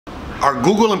Are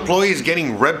Google employees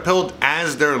getting red-pilled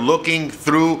as they're looking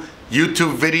through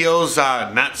YouTube videos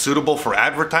not suitable for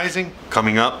advertising?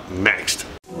 Coming up next.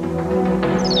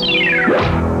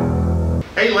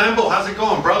 Hey Lambo, how's it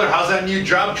going, brother? How's that new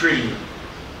job treating you?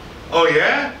 Oh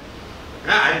yeah?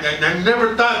 I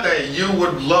never thought that you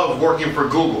would love working for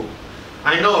Google.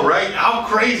 I know, right? How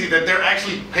crazy that they're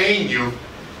actually paying you.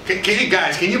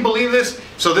 Guys, can you believe this?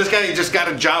 So this guy just got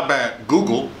a job at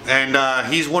Google, and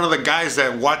he's one of the guys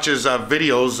that watches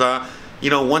videos. You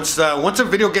know, once a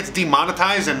video gets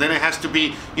demonetized and then it has to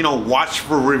be, you know, watched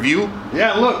for review.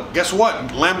 Yeah, look, guess what?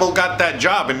 Lambo got that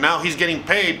job, and now he's getting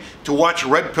paid to watch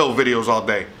red pill videos all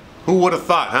day. Who would have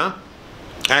thought, huh?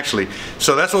 Actually,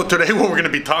 so that's what we're going to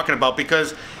be talking about,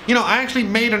 because, you know, I actually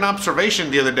made an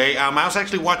observation the other day. I was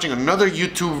actually watching another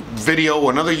YouTube video,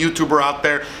 another YouTuber out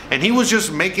there, and he was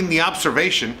just making the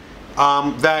observation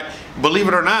that, believe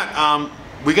it or not,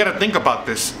 we got to think about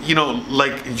this. You know,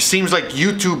 like, it seems like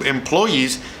YouTube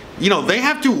employees, you know, they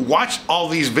have to watch all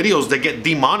these videos that get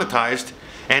demonetized,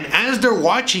 and as they're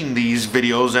watching these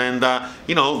videos and,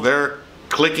 you know, they're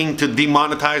clicking to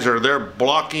demonetize, or they're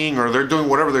blocking, or they're doing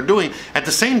whatever they're doing, at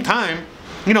the same time,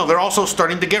 you know, they're also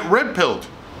starting to get red-pilled.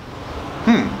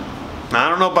 Now, I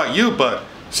don't know about you, but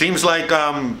seems like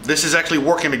this is actually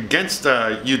working against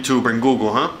YouTube and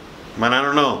Google, huh? Man, I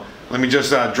don't know. Let me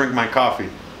just drink my coffee.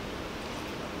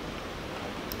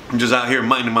 I'm just out here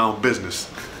minding my own business.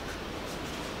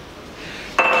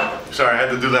 Sorry, I had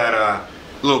to do that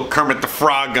little Kermit the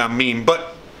Frog meme.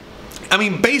 But, I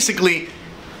mean, basically,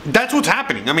 that's what's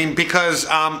happening. I mean, because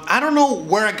I don't know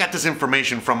where I got this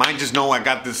information from. I just know I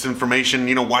got this information,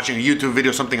 you know, watching a YouTube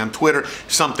video, something on Twitter,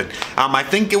 something. I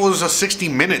think it was a 60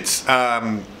 Minutes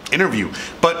interview.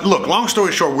 But look, long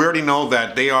story short, we already know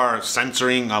that they are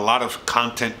censoring a lot of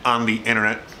content on the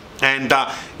internet. And,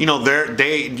 you know,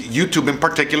 YouTube in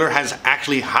particular has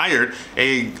actually hired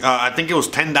I think it was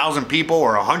 10,000 people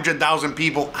or 100,000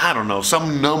 people, I don't know,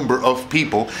 some number of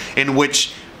people, in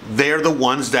which they're the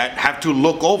ones that have to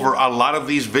look over a lot of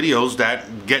these videos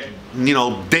that get, you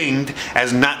know, dinged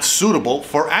as not suitable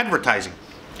for advertising.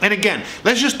 And again,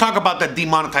 let's just talk about that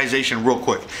demonetization real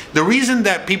quick. The reason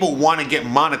that people want to get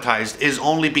monetized is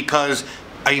only because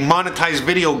a monetized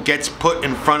video gets put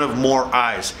in front of more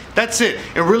eyes. That's it.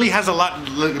 It really has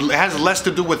it has less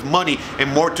to do with money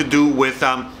and more to do with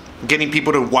getting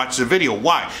people to watch the video.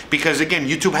 Why? Because again,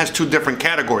 YouTube has two different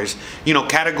categories. You know,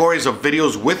 categories of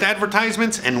videos with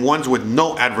advertisements and ones with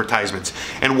no advertisements.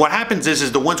 And what happens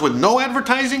is the ones with no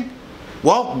advertising,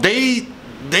 well, they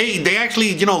actually,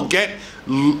 you know, get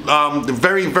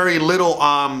very, very little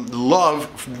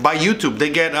love by YouTube. They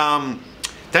get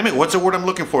damn it, what's the word I'm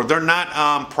looking for? They're not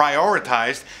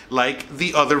prioritized like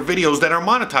the other videos that are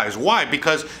monetized. Why?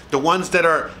 Because the ones that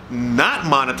are not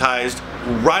monetized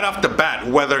right off the bat,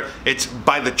 whether it's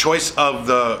by the choice of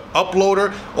the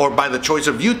uploader or by the choice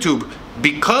of YouTube,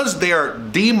 because they are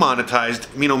demonetized,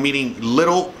 you know, meaning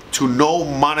little to no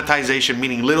monetization,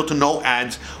 meaning little to no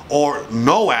ads or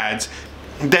no ads,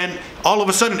 then all of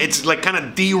a sudden it's like kind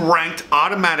of deranked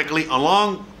automatically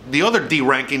along the other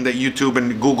deranking that YouTube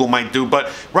and Google might do.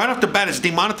 But right off the bat, it's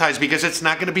demonetized because it's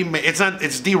not going to be, it's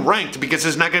deranked because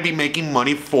it's not going to be making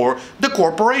money for the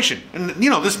corporation. And you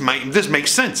know, this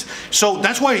makes sense. So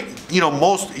that's why, you know,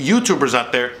 most YouTubers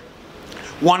out there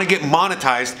want to get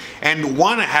monetized and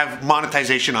want to have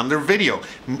monetization on their video.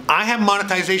 I have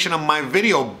monetization on my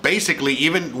video basically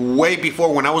even way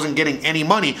before, when I wasn't getting any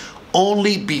money,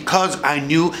 only because I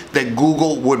knew that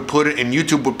Google would put it and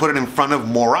YouTube would put it in front of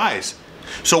more eyes.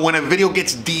 So when a video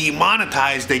gets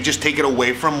demonetized, they just take it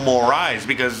away from more eyes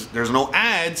because there's no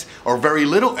ads or very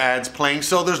little ads playing,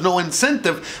 so there's no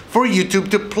incentive for YouTube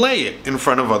to play it in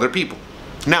front of other people.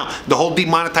 Now, the whole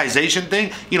demonetization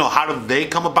thing, you know, how do they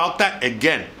come about that?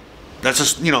 Again, that's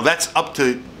just, you know, that's up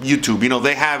to YouTube. You know,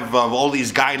 they have all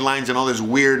these guidelines and all this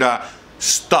weird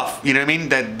stuff, you know what I mean,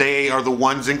 that they are the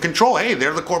ones in control. Hey,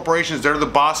 they're the corporations, they're the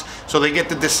boss, so they get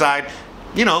to decide,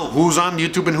 you know, who's on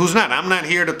YouTube and who's not. I'm not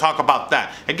here to talk about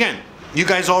that. Again, you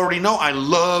guys already know I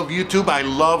love YouTube. I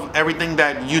love everything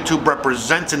that YouTube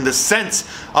represents in the sense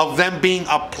of them being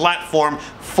a platform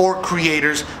for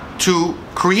creators to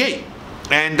create.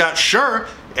 And sure,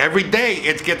 every day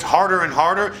it gets harder and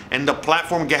harder, and the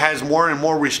platform has more and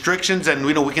more restrictions, and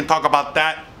you know, we can talk about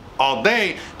that all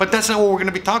day, but that's not what we're going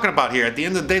to be talking about here. At the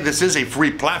end of the day, this is a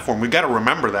free platform. We've got to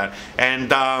remember that.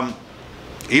 And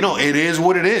you know, it is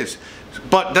what it is.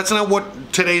 But that's not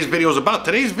what today's video is about.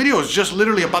 Today's video is just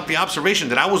literally about the observation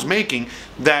that I was making,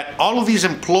 that all of these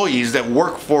employees that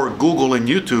work for Google and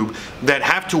YouTube that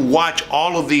have to watch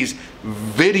all of these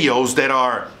videos that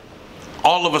are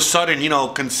all of a sudden, you know,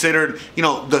 considered, you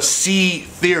know, the C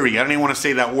theory. I don't even want to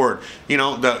say that word. You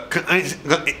know, the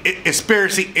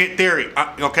conspiracy theory.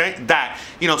 Okay, that,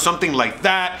 you know, something like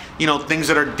that. You know, things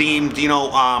that are deemed, you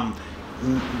know,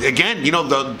 again, you know,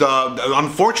 the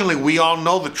unfortunately, we all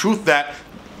know the truth that,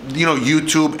 you know,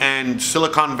 YouTube and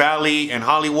Silicon Valley and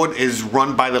Hollywood is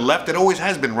run by the left. It always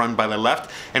has been run by the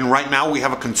left. And right now we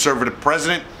have a conservative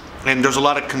president. And there's a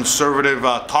lot of conservative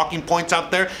talking points out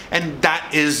there, and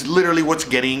that is literally what's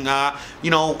getting,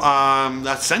 you know,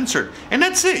 censored. And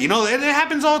that's it. You know, it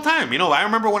happens all the time. You know, I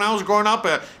remember when I was growing up,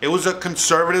 it was a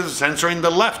conservative censoring the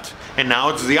left, and now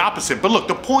it's the opposite. But look,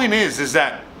 the point is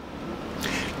that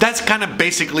that's kind of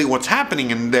basically what's happening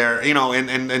in there, you know,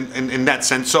 in that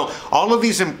sense. So all of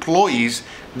these employees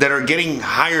that are getting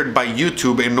hired by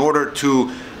YouTube in order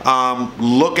to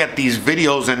look at these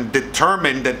videos and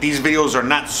determine that these videos are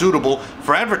not suitable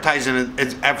for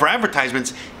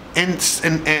advertisements, and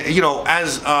you know,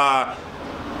 as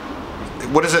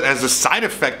what is it, as a side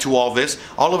effect to all this,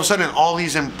 all of a sudden all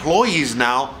these employees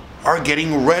now are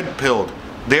getting red pilled.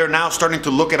 They are now starting to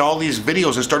look at all these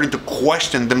videos and starting to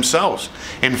question themselves.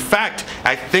 In fact,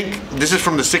 I think this is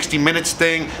from the 60 Minutes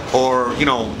thing, or, you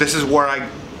know, this is where I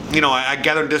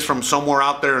gathered this from somewhere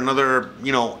out there, another,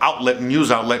 you know, outlet, news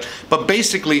outlet. But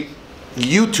basically,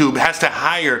 YouTube has to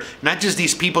hire not just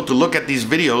these people to look at these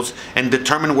videos and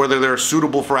determine whether they're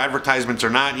suitable for advertisements or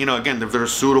not. You know, again, if they're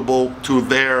suitable to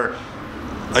their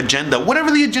agenda, whatever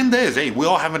the agenda is. Hey, we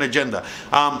all have an agenda.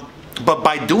 But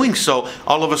by doing so,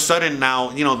 all of a sudden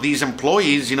now, you know, these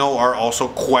employees, you know, are also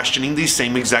questioning these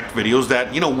same exact videos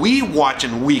that, you know, we watch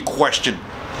and we question.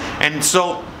 And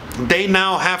so they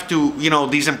now have to, you know,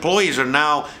 these employees are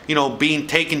now, you know, being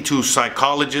taken to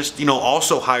psychologists, you know,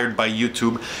 also hired by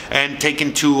YouTube, and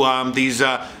taken to these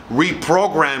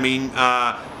reprogramming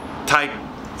type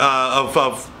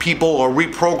of people, or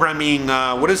reprogramming,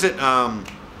 what is it? Damn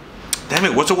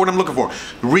it, what's the word I'm looking for?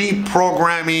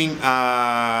 Reprogramming,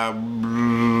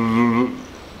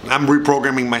 I'm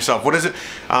reprogramming myself. What is it?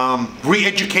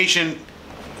 Re-education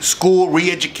school,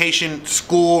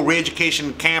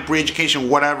 re-education camp, re-education,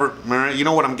 whatever. You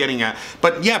know what I'm getting at.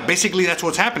 But yeah, basically that's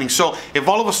what's happening. So if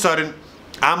all of a sudden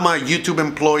I'm a YouTube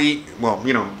employee, well,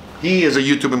 you know, he is a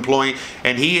YouTube employee,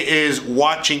 and he is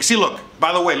watching. See, look,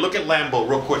 by the way, look at Lambo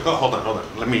real quick. Oh, hold on.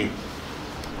 Let me,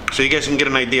 so you guys can get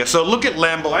an idea. So look at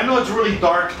Lambo. I know it's really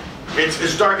dark.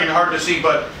 It's dark and hard to see,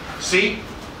 but see,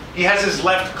 he has his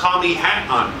left commie hat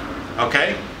on,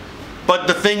 okay? But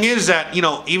the thing is that, you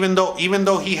know, even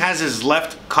though he has his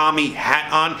left commie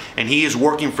hat on and he is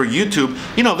working for YouTube,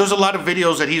 you know, there's a lot of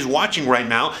videos that he's watching right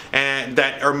now and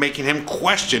that are making him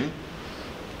question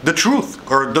the truth,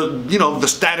 or the, you know, the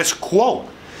status quo.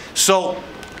 So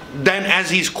then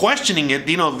as he's questioning it,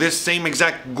 you know, this same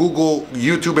exact Google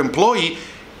YouTube employee,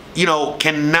 you know,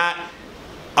 cannot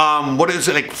what is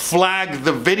it, like, flag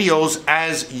the videos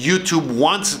as YouTube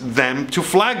wants them to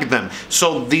flag them.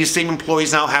 So these same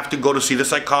employees now have to go to see the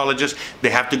psychologist. They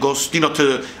have to go, you know,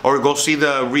 go see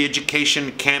the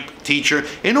re-education camp teacher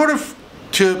in order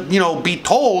to, you know, be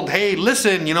told, hey,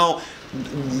 listen, you know,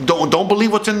 don't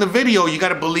believe what's in the video. You got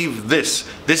to believe this.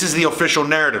 This is the official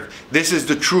narrative. This is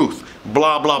the truth.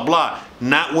 Blah blah blah.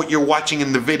 Not what you're watching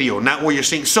in the video. Not what you're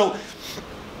seeing. So,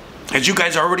 as you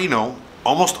guys already know,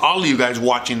 almost all of you guys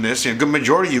watching this, a good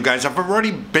majority of you guys have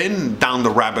already been down the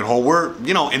rabbit hole. We're,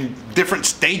 you know, in different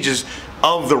stages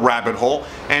of the rabbit hole,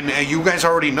 and you guys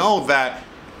already know that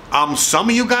some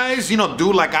of you guys, you know,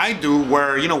 do like I do,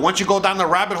 where, you know, once you go down the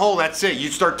rabbit hole, that's it. You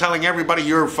start telling everybody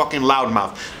you're a fucking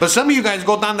loudmouth. But some of you guys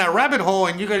go down that rabbit hole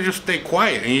and you guys just stay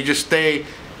quiet, and you just stay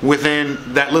within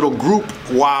that little group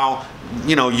while,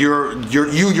 you know,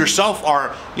 you yourself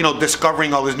are, you know,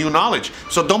 discovering all this new knowledge.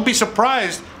 So don't be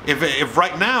surprised if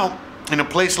right now in a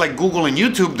place like Google and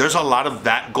YouTube, there's a lot of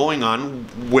that going on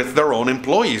with their own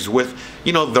employees, with,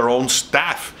 you know, their own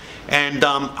staff. And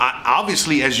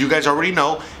obviously, as you guys already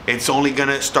know, it's only going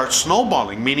to start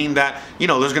snowballing, meaning that, you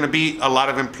know, there's going to be a lot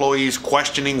of employees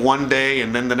questioning one day,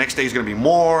 and then the next day is going to be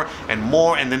more and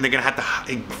more, and then they're going to have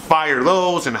to fire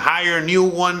those and hire new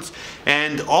ones.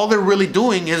 And all they're really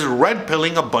doing is red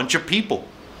pilling a bunch of people.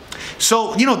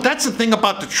 So, you know, that's the thing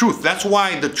about the truth. That's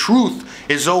why the truth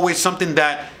is always something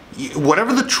that,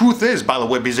 whatever the truth is, by the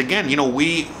way, because again, you know,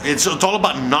 it's all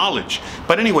about knowledge.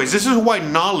 But anyways, this is why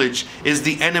knowledge is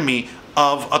the enemy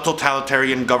of a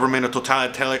totalitarian government, a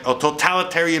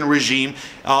totalitarian regime,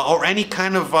 or any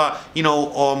kind of, you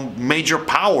know, major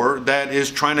power that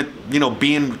is trying to, you know,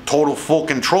 be in total full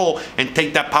control and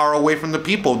take that power away from the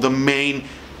people. The main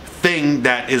thing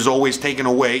that is always taken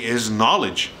away is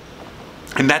knowledge.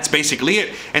 And that's basically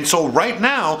it. And so right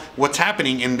now, what's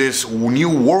happening in this new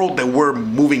world that we're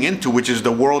moving into, which is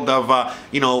the world of,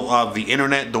 the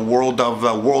internet, the world of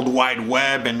the World Wide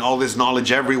Web and all this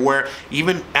knowledge everywhere,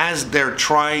 even as they're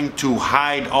trying to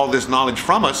hide all this knowledge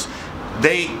from us,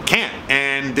 they can't.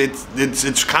 And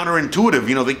it's counterintuitive.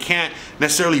 You know, they can't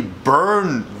necessarily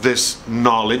burn this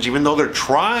knowledge, even though they're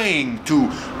trying to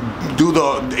do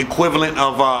the equivalent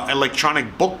of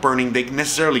electronic book burning. They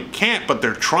necessarily can't, but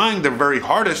they're trying their very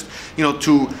hardest,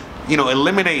 to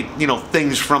eliminate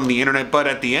things from the internet. But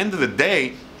at the end of the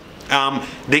day,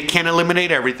 they can't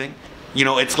eliminate everything.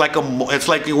 It's like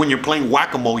when you're playing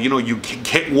whack-a-mole. You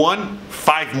hit one,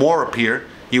 5 more appear.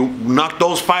 You knock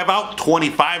those 5 out,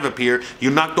 25 appear.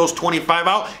 You knock those 25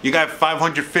 out, you got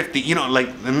 550.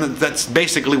 And that's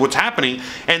basically what's happening.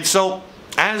 And so,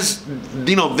 as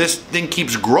this thing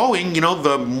keeps growing,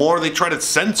 the more they try to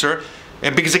censor.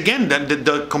 And because again,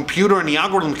 the computer and the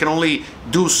algorithm can only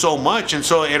do so much, and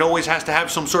so it always has to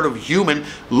have some sort of human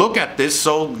look at this.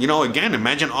 So, again,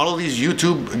 imagine all of these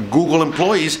YouTube, Google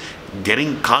employees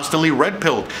getting constantly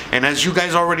red-pilled. And as you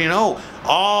guys already know,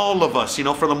 all of us,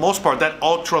 for the most part, that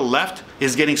ultra left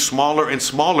is getting smaller and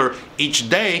smaller each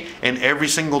day, and every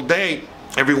single day,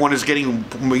 everyone is getting,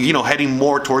 heading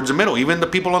more towards the middle. Even the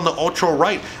people on the ultra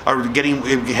right are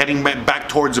heading back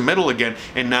towards the middle again.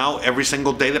 And now every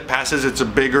single day that passes, it's a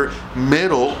bigger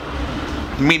middle,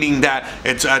 meaning that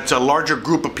it's a larger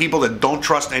group of people that don't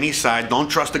trust any side, don't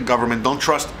trust the government, don't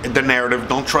trust the narrative,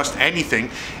 don't trust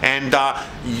anything. And,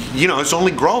 it's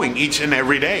only growing each and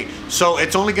every day. So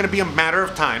it's only going to be a matter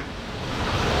of time.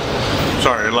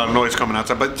 Sorry, a lot of noise coming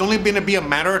outside, but it's only going to be a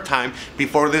matter of time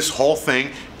before this whole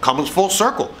thing comes full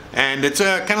circle. And it's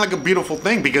kind of like a beautiful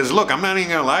thing, because look, I'm not even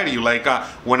gonna lie to you, like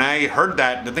when I heard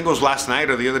that, I think it was last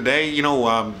night or the other day,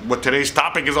 what today's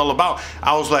topic is all about,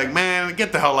 I was like, man,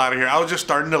 get the hell out of here. I was just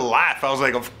starting to laugh. I was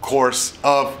like, of course.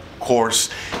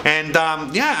 And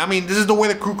yeah, I mean, this is the way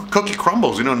the cookie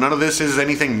crumbles. None of this is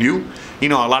anything new. A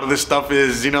lot of this stuff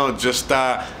is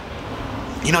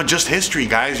just history,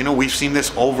 guys. We've seen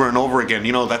this over and over again.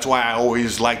 That's why I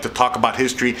always like to talk about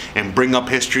history and bring up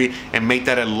history and make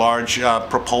that a large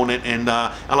proponent in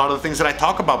a lot of the things that I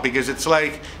talk about, because it's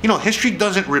like, history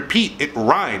doesn't repeat, it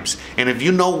rhymes. And if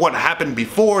you know what happened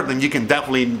before, then you can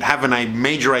definitely have a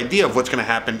major idea of what's going to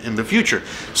happen in the future.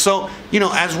 So,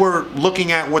 as we're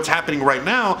looking at what's happening right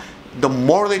now, the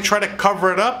more they try to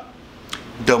cover it up,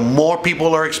 the more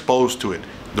people are exposed to it.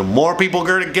 The more people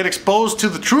get exposed to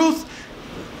the truth,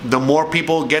 the more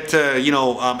people get to,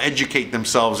 educate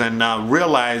themselves and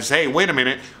realize, hey, wait a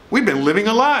minute, we've been living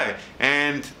a lie.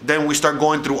 And then we start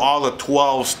going through all the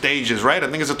 12 stages, right? I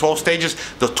think it's the 12 stages,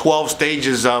 the 12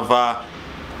 stages of, what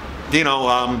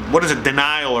is it,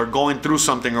 denial, or going through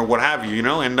something, or what have you,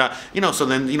 and, so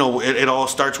then, it all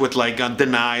starts with like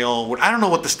denial. I don't know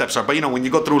what the steps are, but, when you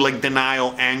go through like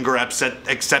denial, anger,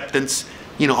 acceptance,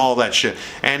 all that shit.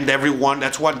 And everyone,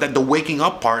 that's what the waking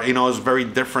up part, is very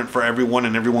different for everyone,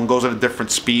 and everyone goes at a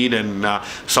different speed, and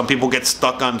some people get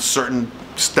stuck on certain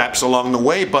steps along the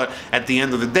way, but at the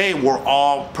end of the day, we're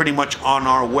all pretty much on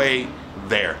our way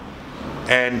there.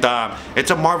 And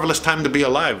it's a marvelous time to be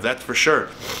alive, that's for sure.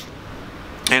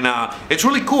 And it's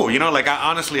really cool, like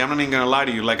honestly, I'm not even gonna lie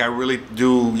to you, like I really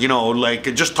do,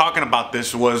 like just talking about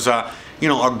this was a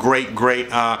great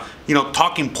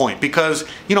talking point, because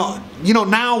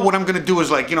now what I'm gonna do is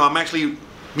like, I'm actually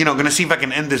gonna see if I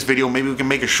can end this video. Maybe we can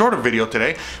make a shorter video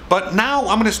today, but now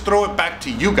I'm gonna throw it back to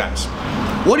you guys.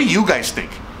 What do you guys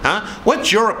think, huh?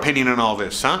 What's your opinion on all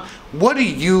this, huh? What do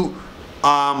you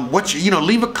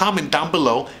leave a comment down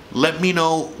below. Let me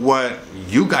know what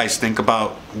you guys think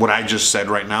about what I just said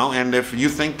right now, and if you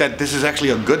think that this is actually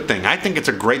a good thing. I think it's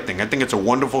a great thing. I think it's a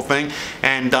wonderful thing,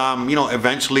 and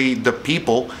eventually the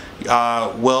people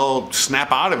will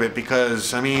snap out of it,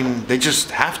 because I mean, they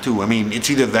just have to. I mean, it's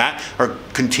either that or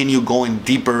continue going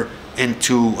deeper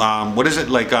into what is it,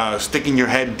 like sticking your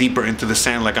head deeper into the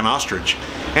sand like an ostrich.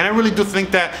 And I really do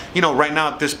think that right now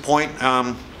at this point,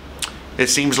 it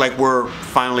seems like we're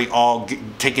finally all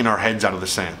taking our heads out of the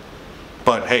sand.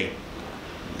 But hey,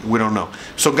 we don't know.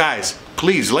 So guys,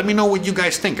 please let me know what you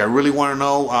guys think. I really want to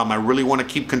know. I really want to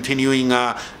keep continuing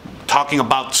talking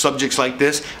about subjects like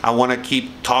this. I want to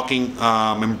keep talking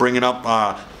and bringing up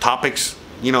topics,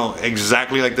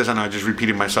 exactly like this. I know I just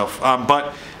repeated myself.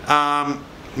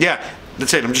 Yeah.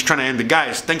 That's it. I'm just trying to end it.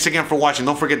 Guys, thanks again for watching.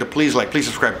 Don't forget to please like, please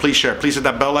subscribe, please share, please hit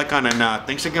that bell icon, and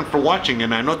thanks again for watching.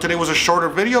 And I know today was a shorter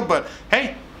video, but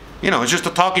hey, it's just a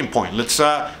talking point. Let's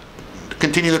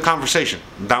continue the conversation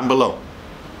down below.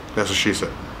 That's what she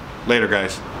said. Later,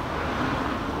 guys.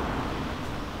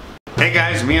 Hey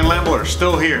guys, me and Lambo are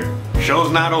still here. Show's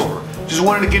not over. just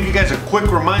wanted to give you guys a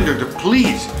quick reminder to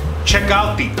please check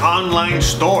out the online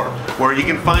store where you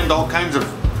can find all kinds of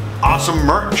awesome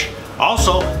merch.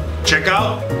 Also, check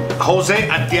out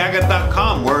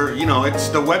josearteaga.com, where, you know, it's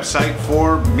the website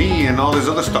for me and all this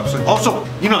other stuff. So also,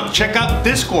 you know, check out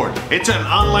Discord. It's an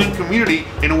online community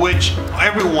in which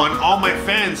everyone, all my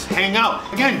fans, hang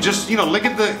out. Again, just, you know, click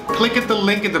at the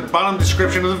link in the bottom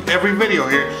description of every video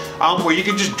here, where you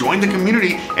can just join the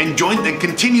community and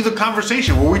continue the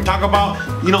conversation where we talk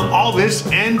about, you know, all this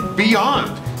and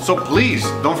beyond. So please,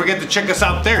 don't forget to check us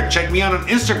out there. Check me out on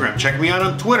Instagram, check me out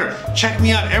on Twitter, check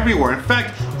me out everywhere. In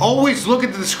fact, always look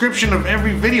at the description of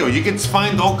every video. You can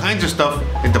find all kinds of stuff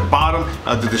at the bottom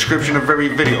of the description of every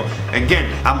video.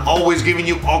 Again, I'm always giving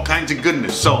you all kinds of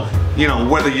goodness. So, you know,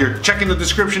 whether you're checking the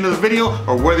description of the video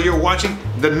or whether you're watching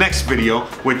the next video,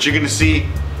 which you're gonna see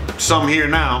some here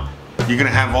now, you're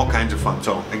gonna have all kinds of fun.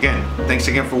 So again, thanks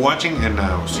again for watching, and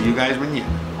I'll see you guys when you